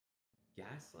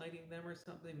gaslighting them or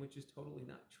something, which is totally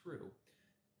not true.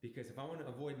 Because if I want to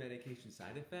avoid medication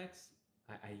side effects,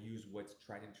 I use what's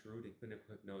tried and true, and clinical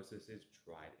hypnosis is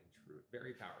tried and true.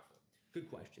 Very powerful. Good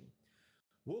question.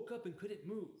 Woke up and couldn't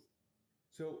move.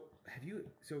 So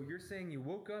you're saying you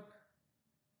woke up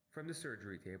from the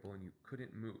surgery table and you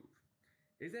couldn't move.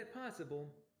 Is that possible?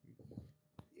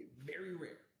 Very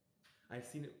rare. I've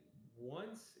seen it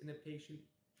once in a patient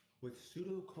with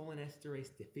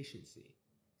pseudocholinesterase deficiency.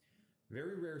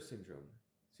 Very rare syndrome.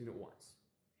 Seen it once.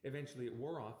 Eventually it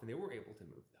wore off and they were able to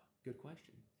move though. Good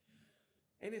question.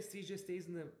 Anesthesia stays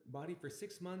in the body for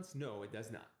 6 months? No, it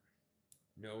does not.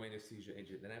 No anesthesia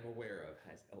agent that I'm aware of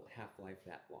has a half-life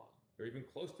that long, or even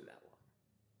close to that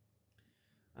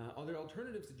long. Are there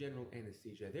alternatives to general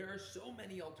anesthesia? There are so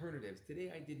many alternatives.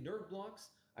 Today I did nerve blocks.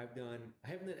 I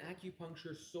haven't done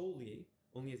acupuncture solely,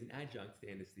 only as an adjunct to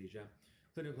anesthesia,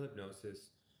 clinical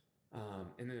hypnosis,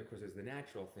 and then of course there's the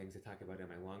natural things I talk about in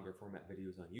my longer format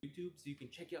videos on YouTube. So you can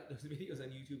check out those videos on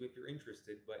YouTube if you're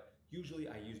interested. But usually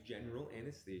I use general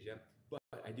anesthesia, but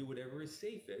I do whatever is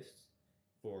safest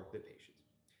for the patient.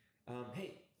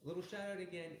 Hey, a little shout out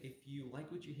again. If you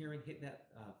like what you're hearing, hit that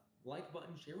like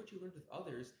button, share what you learned with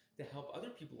others to help other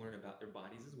people learn about their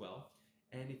bodies as well.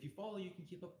 And if you follow, you can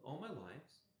keep up all my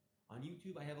lives. On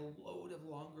YouTube, I have a load of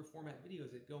longer format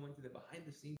videos that go into the behind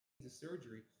the scenes of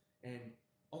surgery and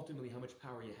ultimately how much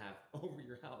power you have over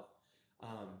your health.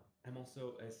 I'm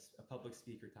also a public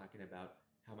speaker talking about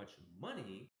how much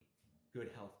money good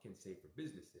health can save for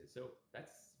businesses. So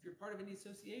that's, if you're part of any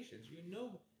associations, you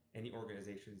know any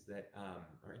organizations that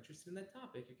are interested in that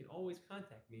topic, you can always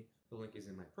contact me. The link is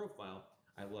in my profile.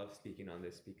 I love speaking on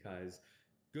this because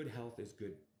good health is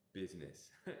good business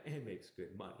and makes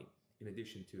good money in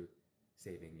addition to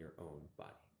saving your own body.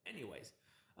 Anyways,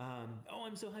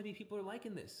 I'm so happy people are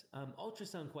liking this.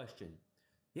 Ultrasound question.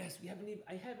 Yes,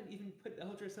 I haven't even put the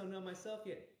ultrasound on myself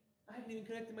yet. I haven't even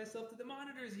connected myself to the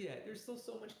monitors yet. There's still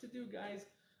so much to do, guys.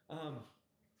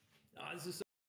 This is